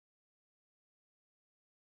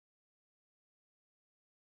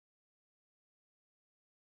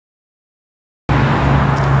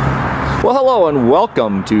Well, hello and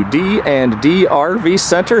welcome to D&D RV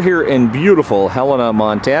Center here in beautiful Helena,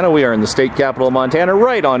 Montana. We are in the state capital of Montana,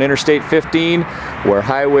 right on Interstate 15, where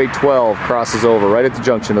Highway 12 crosses over, right at the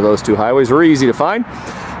junction of those two highways. Very easy to find.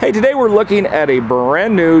 Hey, today we're looking at a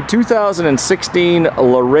brand new 2016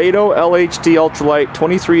 Laredo LHT Ultralight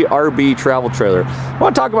 23 RB travel trailer. I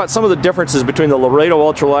want to talk about some of the differences between the Laredo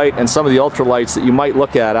Ultralight and some of the ultralights that you might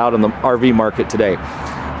look at out in the RV market today.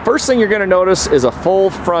 First thing you're going to notice is a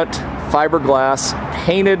full front fiberglass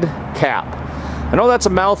painted cap. I know that's a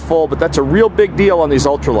mouthful, but that's a real big deal on these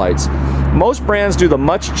ultralights. Most brands do the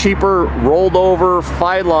much cheaper rolled over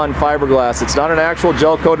Phylon fiberglass. It's not an actual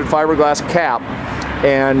gel coated fiberglass cap,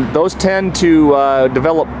 and those tend to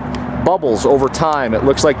develop bubbles over time. It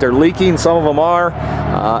looks like they're leaking, some of them are,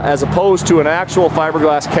 as opposed to an actual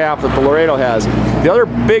fiberglass cap that the Laredo has. The other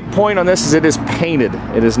big point on this is it is painted.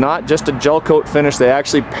 It is not just a gel coat finish. They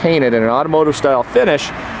actually paint it in an automotive style finish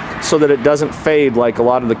so that it doesn't fade like a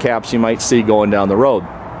lot of the caps you might see going down the road.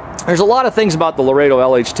 There's a lot of things about the Laredo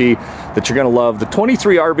LHT that you're going to love. The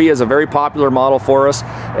 23 RB is a very popular model for us,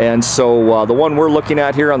 and so the one we're looking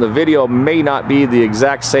at here on the video may not be the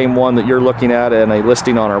exact same one that you're looking at in a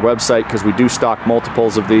listing on our website, because we do stock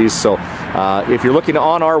multiples of these. So if you're looking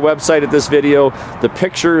on our website at this video, the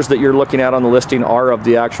pictures that you're looking at on the listing are of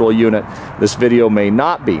the actual unit. This video may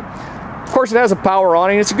not be. Of course, it has a power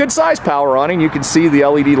awning. It's a good size power awning. You can see the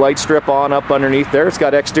LED light strip on up underneath there. It's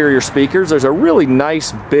got exterior speakers. There's a really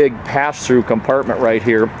nice big pass-through compartment right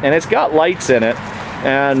here, and it's got lights in it.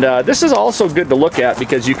 And this is also good to look at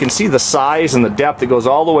because you can see the size and the depth that goes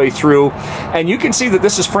all the way through, and you can see that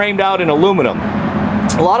this is framed out in aluminum.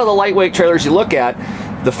 A lot of the lightweight trailers you look at,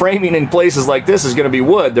 the framing in places like this is going to be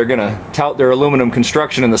wood. They're going to tout their aluminum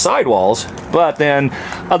construction in the sidewalls, but then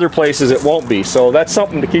other places it won't be. So that's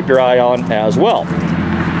something to keep your eye on as well.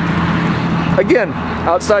 Again,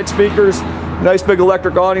 outside speakers, nice big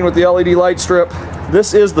electric awning with the LED light strip.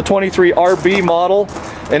 This is the 23 RB model,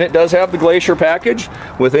 and it does have the Glacier package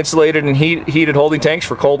with insulated and heated holding tanks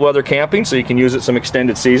for cold weather camping, so you can use it some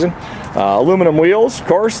extended season. Aluminum wheels, of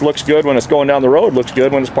course, looks good when it's going down the road, looks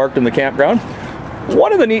good when it's parked in the campground.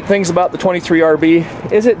 One of the neat things about the 23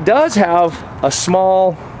 RB is it does have a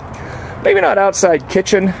small, maybe not outside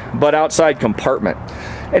kitchen, but outside compartment.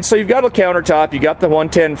 And so you've got a countertop, you got the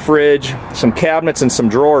 110 fridge, some cabinets and some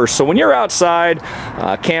drawers. So when you're outside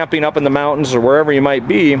camping up in the mountains or wherever you might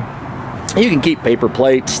be, you can keep paper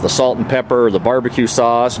plates, the salt and pepper, the barbecue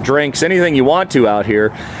sauce, drinks, anything you want to out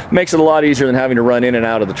here. Makes it a lot easier than having to run in and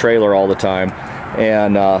out of the trailer all the time.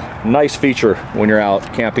 And nice feature when you're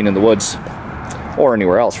out camping in the woods, or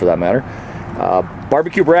anywhere else for that matter.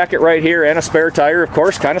 Barbecue bracket right here and a spare tire, of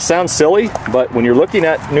course. Kind of sounds silly, but when you're looking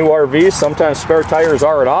at new RVs, sometimes spare tires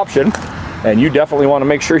are an option, and you definitely want to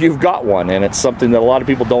make sure you've got one, and it's something that a lot of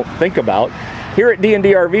people don't think about. Here at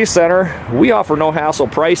D&D RV Center, we offer no hassle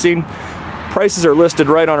pricing. Prices are listed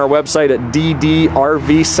right on our website at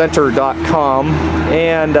ddrvcenter.com,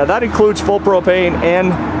 and that includes full propane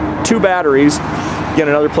and 2 batteries. Again,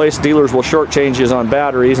 another place dealers will shortchange you on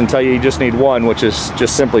batteries and tell you just need one, which is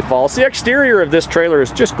just simply false. The exterior of this trailer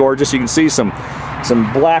is just gorgeous. You can see some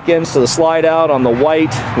black ends to the slide out on the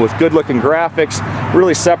white with good looking graphics.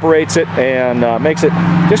 Really separates it and makes it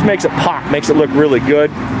pop, makes it look really good.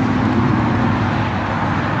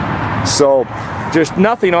 So just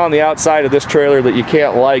nothing on the outside of this trailer that you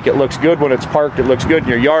can't like. It looks good when it's parked, it looks good in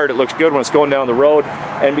your yard, it looks good when it's going down the road,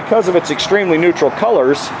 and because of its extremely neutral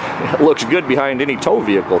colors, it looks good behind any tow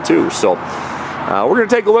vehicle too. So we're going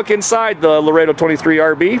to take a look inside the Laredo 23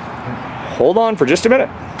 RB. Hold on for just a minute.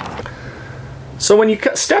 So when you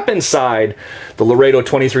step inside the Laredo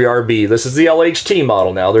 23 RB, this is the LHT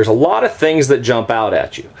model now, there's a lot of things that jump out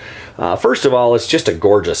at you. First of all, it's just a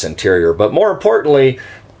gorgeous interior, but more importantly,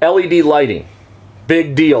 LED lighting.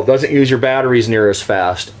 Big deal. Doesn't use your batteries near as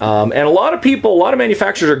fast. And a lot of people, a lot of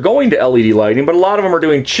manufacturers are going to LED lighting, but a lot of them are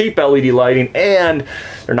doing cheap LED lighting and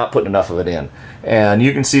they're not putting enough of it in. And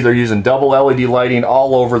you can see they're using double LED lighting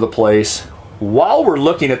all over the place. While we're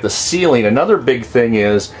looking at the ceiling, another big thing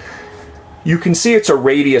is you can see it's a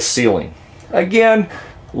radius ceiling. Again,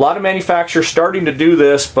 a lot of manufacturers starting to do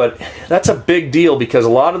this, but that's a big deal because a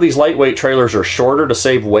lot of these lightweight trailers are shorter to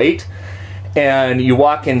save weight. And you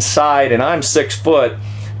walk inside, and I'm 6 foot,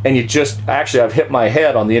 and you just, actually I've hit my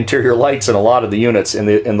head on the interior lights in a lot of the units. In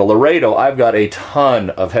the Laredo, I've got a ton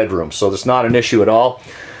of headroom, so that's not an issue at all.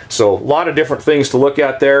 So a lot of different things to look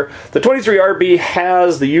at there. The 23 RB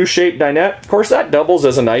has the U-shaped dinette. Of course, that doubles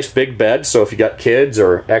as a nice big bed, so if you got kids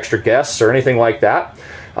or extra guests or anything like that,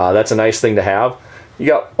 that's a nice thing to have. You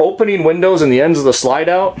got opening windows in the ends of the slide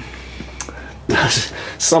out.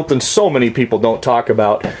 Something so many people don't talk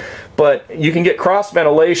about. but you can get cross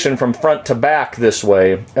ventilation from front to back this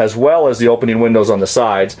way, as well as the opening windows on the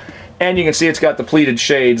sides. And you can see it's got the pleated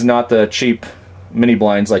shades, not the cheap mini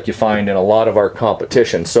blinds like you find in a lot of our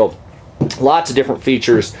competition. So lots of different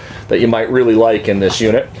features that you might really like in this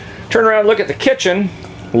unit. Turn around and look at the kitchen.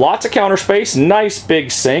 Lots of counter space, nice big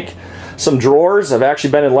sink. Some drawers. I've actually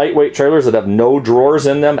been in lightweight trailers that have no drawers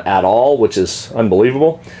in them at all, which is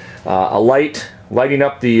unbelievable. A light lighting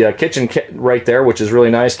up the kitchen right there, which is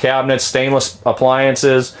really nice. Cabinets, stainless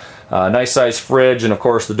appliances, nice size fridge, and of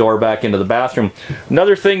course the door back into the bathroom.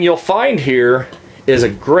 Another thing you'll find here is a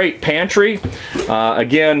great pantry.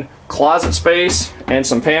 Again, closet space and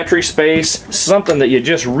some pantry space, something that you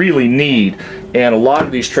just really need. And a lot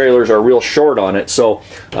of these trailers are real short on it, so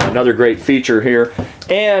another great feature here.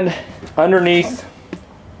 And underneath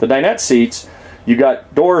the dinette seats, you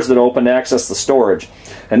got doors that open to access the storage.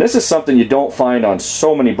 And this is something you don't find on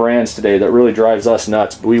so many brands today that really drives us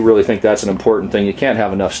nuts. But we really think that's an important thing. You can't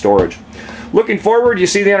have enough storage. Looking forward, you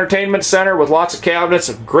see the entertainment center with lots of cabinets,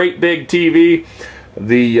 a great big TV,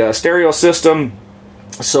 the stereo system.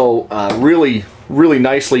 So really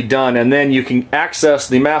nicely done. And then you can access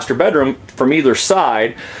the master bedroom from either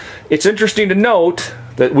side. It's interesting to note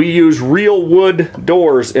that we use real wood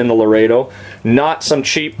doors in the Laredo, not some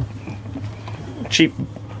cheap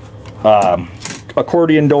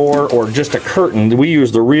accordion door or just a curtain. We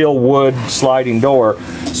use the real wood sliding door,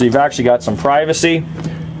 so you've actually got some privacy.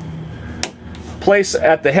 Place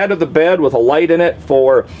at the head of the bed with a light in it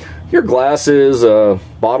for your glasses, a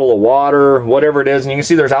bottle of water, whatever it is. And you can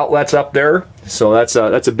see there's outlets up there, so that's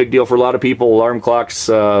a big deal for a lot of people. Alarm clocks,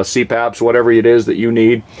 CPAPs, whatever it is that you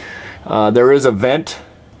need. There is a vent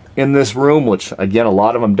in this room, which again a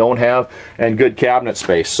lot of them don't have, and good cabinet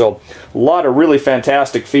space. So a lot of really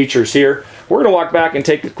fantastic features here. We're going to walk back and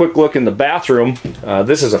take a quick look in the bathroom.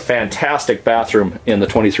 This is a fantastic bathroom in the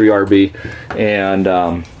 23 RB,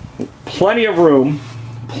 and plenty of room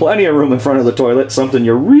in front of the toilet, something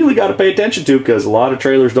you really got to pay attention to because a lot of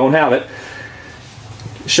trailers don't have it.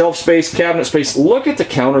 Shelf space, cabinet space. Look at the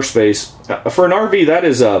counter space. For an RV, that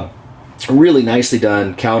is a really nicely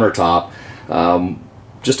done countertop.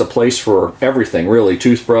 Just a place for everything, really.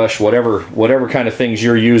 Toothbrush, whatever kind of things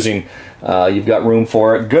you're using, you've got room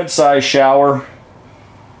for it. Good size shower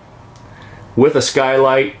with a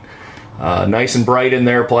skylight. Nice and bright in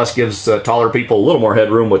there, plus gives taller people a little more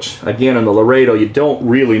headroom, which again in the Laredo you don't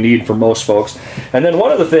really need for most folks. And then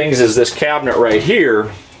one of the things is this cabinet right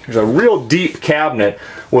here. There's a real deep cabinet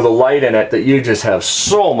with a light in it that you just have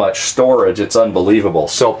so much storage, it's unbelievable.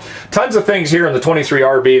 So tons of things here in the 23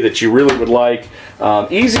 RB that you really would like.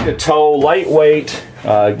 Easy to tow, lightweight.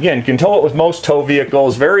 Again, you can tow it with most tow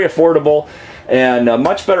vehicles, very affordable, and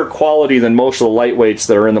much better quality than most of the lightweights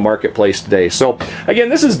that are in the marketplace today. So again,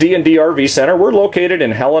 this is D&D RV Center. We're located in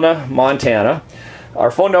Helena, Montana. Our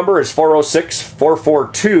phone number is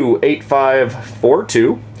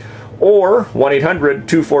 406-442-8542 or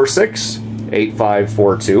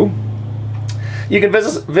 1-800-246-8542. You can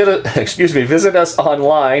visit us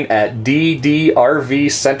online at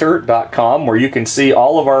ddrvcenter.com, where you can see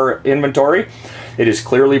all of our inventory. It is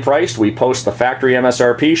clearly priced. We post the factory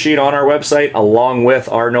MSRP sheet on our website along with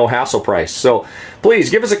our no hassle price. So please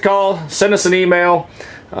give us a call, send us an email,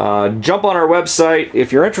 jump on our website.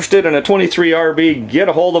 If you're interested in a 23 RB, get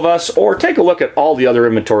a hold of us or take a look at all the other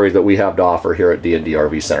inventory that we have to offer here at D&D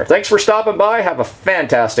RV Center. Thanks for stopping by. Have a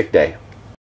fantastic day.